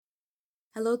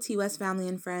Hello, T West family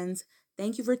and friends.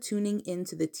 Thank you for tuning in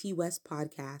to the T West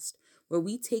podcast, where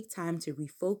we take time to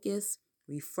refocus,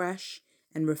 refresh,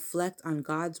 and reflect on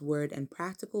God's word and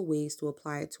practical ways to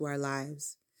apply it to our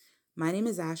lives. My name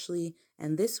is Ashley,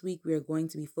 and this week we are going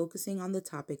to be focusing on the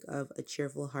topic of a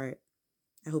cheerful heart.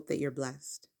 I hope that you're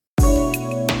blessed.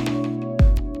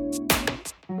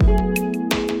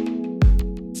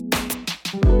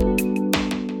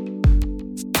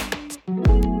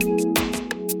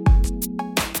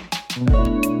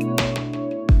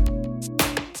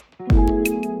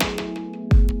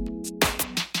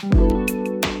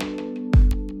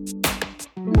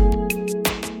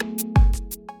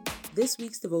 This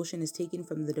week's devotion is taken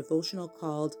from the devotional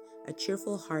called A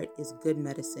Cheerful Heart is Good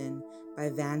Medicine by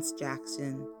Vance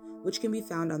Jackson, which can be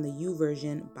found on the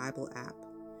YouVersion Bible app.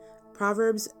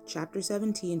 Proverbs chapter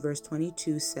 17 verse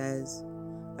 22 says,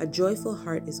 "A joyful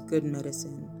heart is good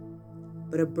medicine,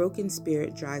 but a broken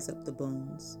spirit dries up the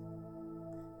bones."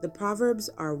 The Proverbs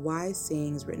are wise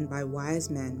sayings written by wise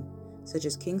men, such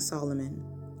as King Solomon,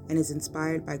 and is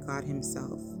inspired by God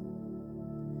himself.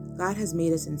 God has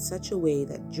made us in such a way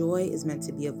that joy is meant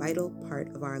to be a vital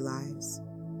part of our lives.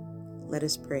 Let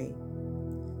us pray.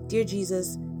 Dear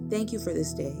Jesus, thank you for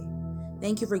this day.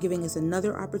 Thank you for giving us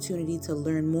another opportunity to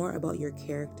learn more about your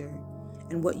character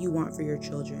and what you want for your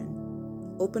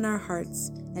children. Open our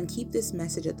hearts and keep this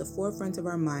message at the forefront of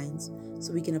our minds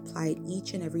so we can apply it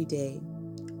each and every day.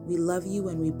 We love you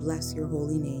and we bless your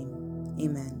holy name.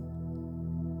 Amen.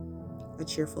 A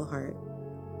cheerful heart.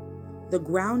 The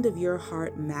ground of your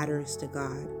heart matters to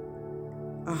God.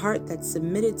 A heart that's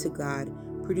submitted to God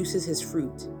produces his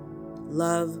fruit: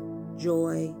 love,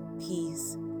 joy,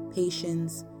 peace,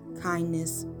 patience,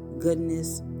 kindness,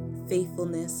 goodness,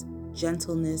 faithfulness,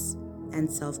 gentleness,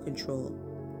 and self-control.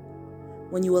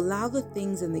 When you allow the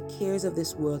things and the cares of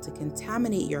this world to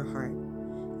contaminate your heart,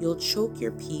 you'll choke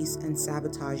your peace and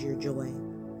sabotage your joy.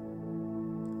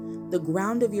 The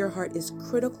ground of your heart is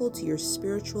critical to your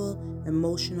spiritual,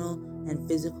 emotional, and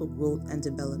physical growth and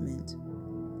development.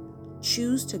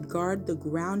 Choose to guard the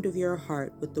ground of your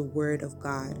heart with the Word of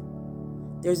God.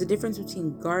 There's a difference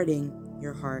between guarding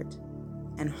your heart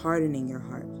and hardening your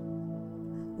heart.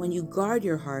 When you guard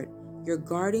your heart, you're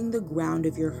guarding the ground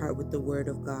of your heart with the Word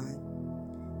of God.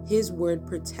 His Word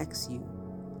protects you.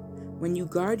 When you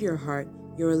guard your heart,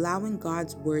 you're allowing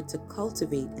God's Word to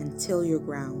cultivate and till your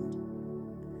ground.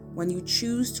 When you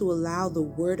choose to allow the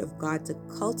Word of God to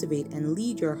cultivate and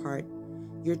lead your heart,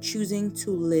 you're choosing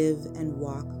to live and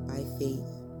walk by faith.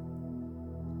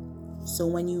 So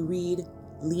when you read,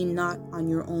 "Lean not on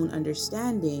your own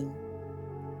understanding,"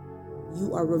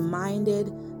 you are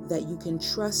reminded that you can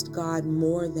trust God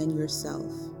more than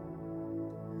yourself.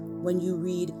 When you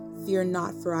read, "Fear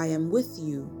not, for I am with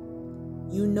you,"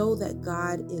 you know that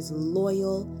God is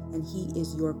loyal and he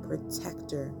is your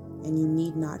protector, and you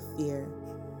need not fear.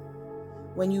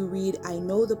 When you read, "I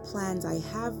know the plans I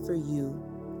have for you,"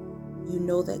 you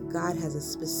know that God has a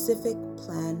specific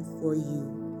plan for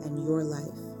you and your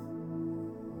life.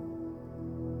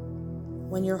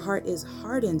 When your heart is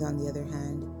hardened, on the other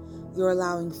hand, you're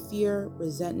allowing fear,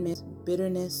 resentment,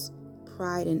 bitterness,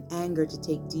 pride, and anger to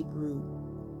take deep root.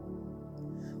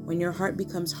 When your heart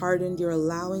becomes hardened, you're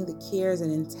allowing the cares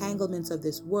and entanglements of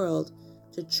this world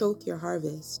to choke your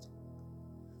harvest.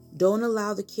 Don't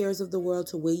allow the cares of the world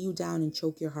to weigh you down and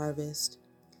choke your harvest.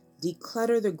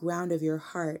 Declutter the ground of your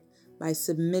heart by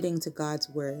submitting to God's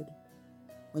word.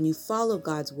 When you follow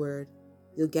God's word,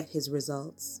 you'll get his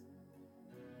results.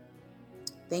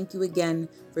 Thank you again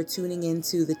for tuning in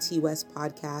to the T West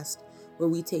podcast, where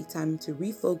we take time to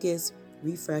refocus,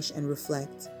 refresh, and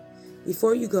reflect.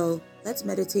 Before you go, let's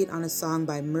meditate on a song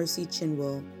by Mercy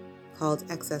Chinwo called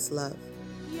Excess Love.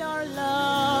 Your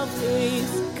love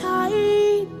is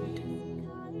kind.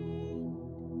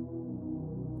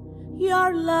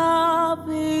 Your love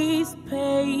is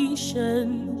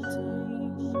patient.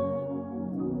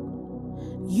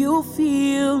 You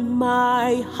fill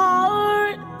my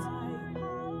heart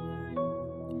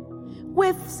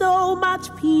with so much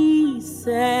peace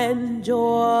and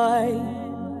joy.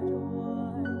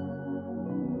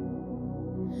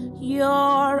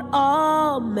 You're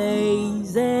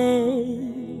amazing.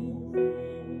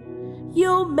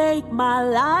 You make my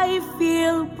life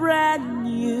feel brand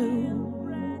new.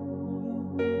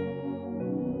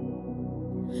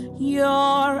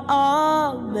 You're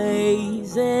amazing.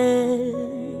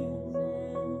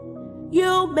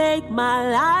 You make my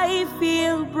life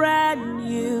feel brand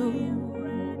new.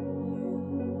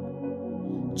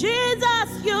 Jesus,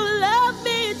 you love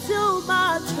me too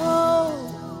much, oh.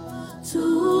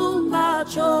 Too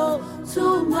much,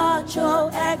 oh,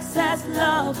 excess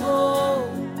love, oh.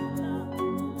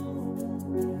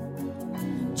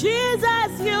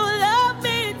 Jesus, you love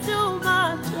me too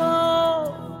much,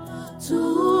 oh.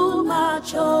 Too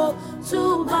much, oh.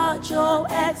 Too much, oh.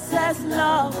 Excess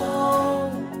love, oh.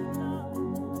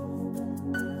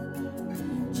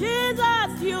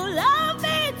 Jesus, you love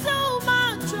me too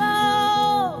much,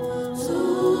 oh.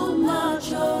 Too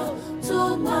much, oh.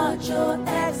 Too much, oh.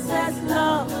 Excess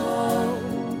love, oh.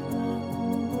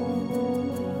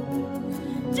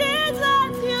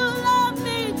 Jesus, you love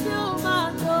me too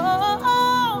much, oh.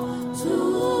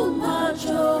 Too much,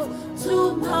 oh.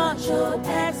 Too much, oh.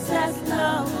 Excess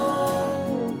love, oh.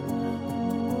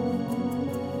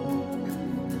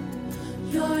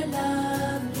 Your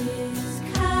love is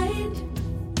kind.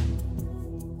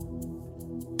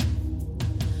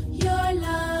 Your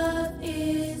love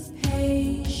is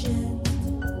patient.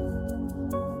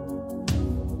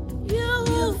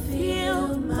 You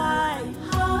fill my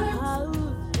heart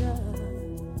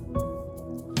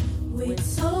with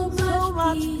so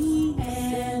much peace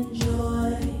and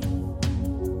joy.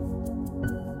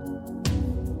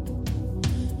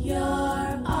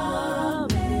 You're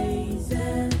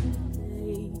amazing.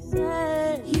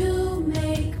 You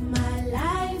make my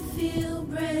life feel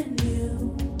brand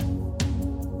new.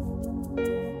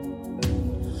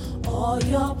 All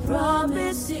your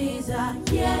promises are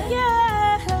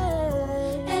yes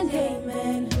and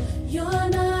amen. You're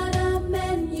not a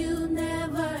man, you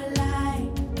never lie.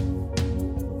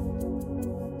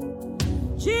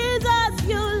 Jesus,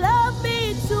 you love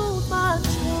me too much,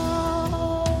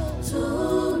 oh.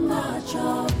 Too much,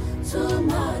 oh. Too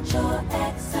much, oh.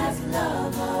 Excess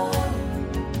love, oh.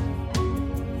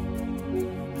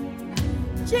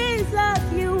 Jesus,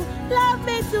 you love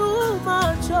me too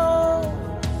much, oh.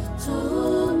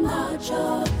 Too much,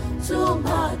 oh. Too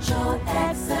much, oh.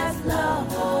 Excess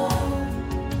love, oh.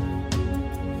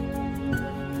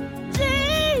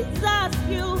 Jesus,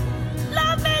 you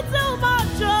love me too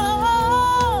much,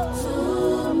 oh.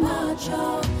 Too much,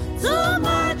 oh. Too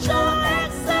much, oh.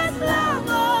 Excess love,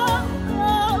 oh.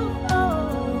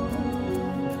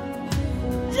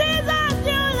 Jesus,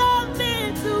 you love me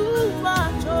too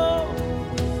much, oh.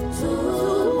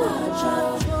 Too much, oh.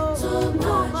 Too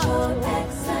much, oh.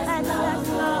 Excess love,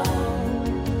 oh.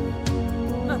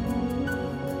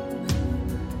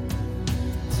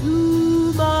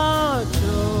 Too much,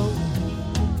 oh.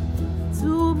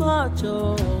 Too much,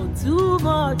 oh. Too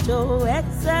much, oh.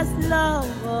 Excess love,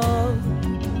 oh.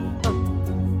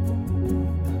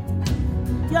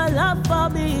 Your love for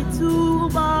me too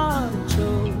much,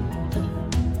 oh.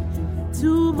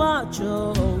 Too much,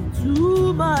 oh.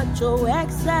 Too much, oh.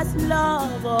 Excess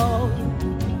love, oh.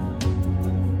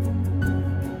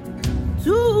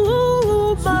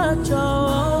 Too much,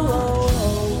 oh.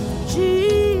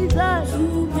 Jesus,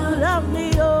 you love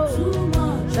me, oh.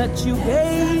 That you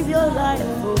gave your life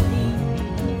for me.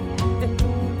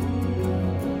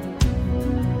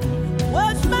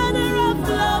 What manner of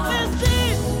love is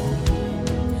this?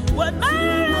 What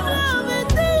manner of love is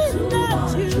this that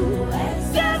you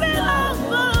give it all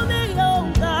for me, oh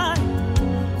God?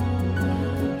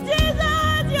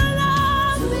 Jesus, you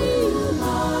love me.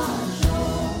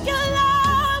 You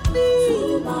love me.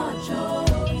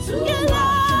 You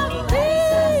love me.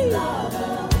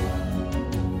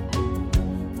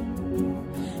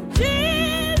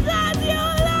 Jesus, you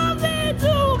love me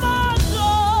too much, oh.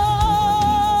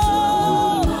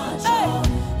 Hey,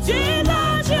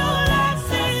 Jesus, you love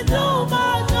me too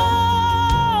much, oh.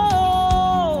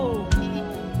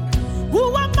 Who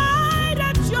am I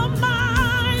that you're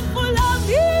mindful of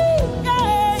me?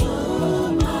 Hey.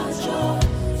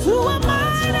 Who am I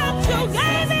that you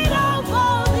gave it all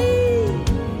for me?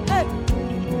 Hey.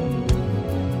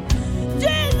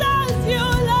 Jesus, you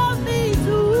love me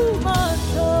too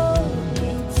much, oh.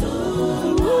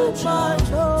 Too much,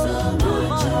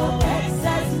 oh.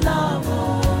 Excess love, oh.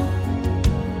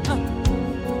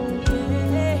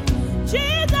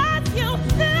 Jesus, you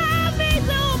love me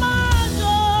too much, oh.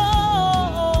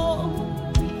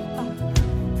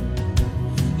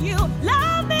 You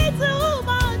love me too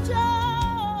much, oh.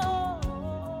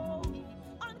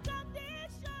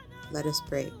 Unconditional. Let us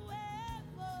pray.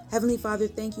 Heavenly Father,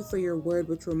 thank you for your word,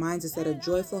 which reminds us that a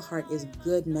joyful heart is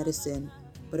good medicine,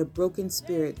 but a broken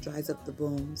spirit dries up the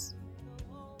bones.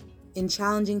 In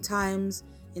challenging times,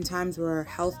 in times where our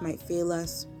health might fail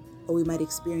us, or we might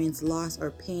experience loss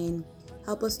or pain,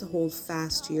 help us to hold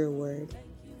fast to your word.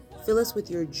 Fill us with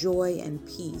your joy and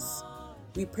peace.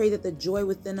 We pray that the joy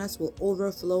within us will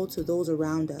overflow to those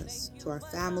around us, to our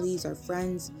families, our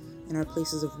friends, and our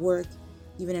places of work,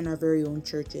 even in our very own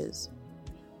churches.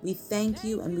 We thank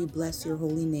you and we bless your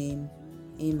holy name.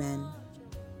 Amen.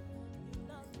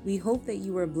 We hope that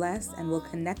you were blessed and will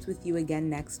connect with you again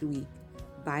next week.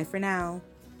 Bye for now.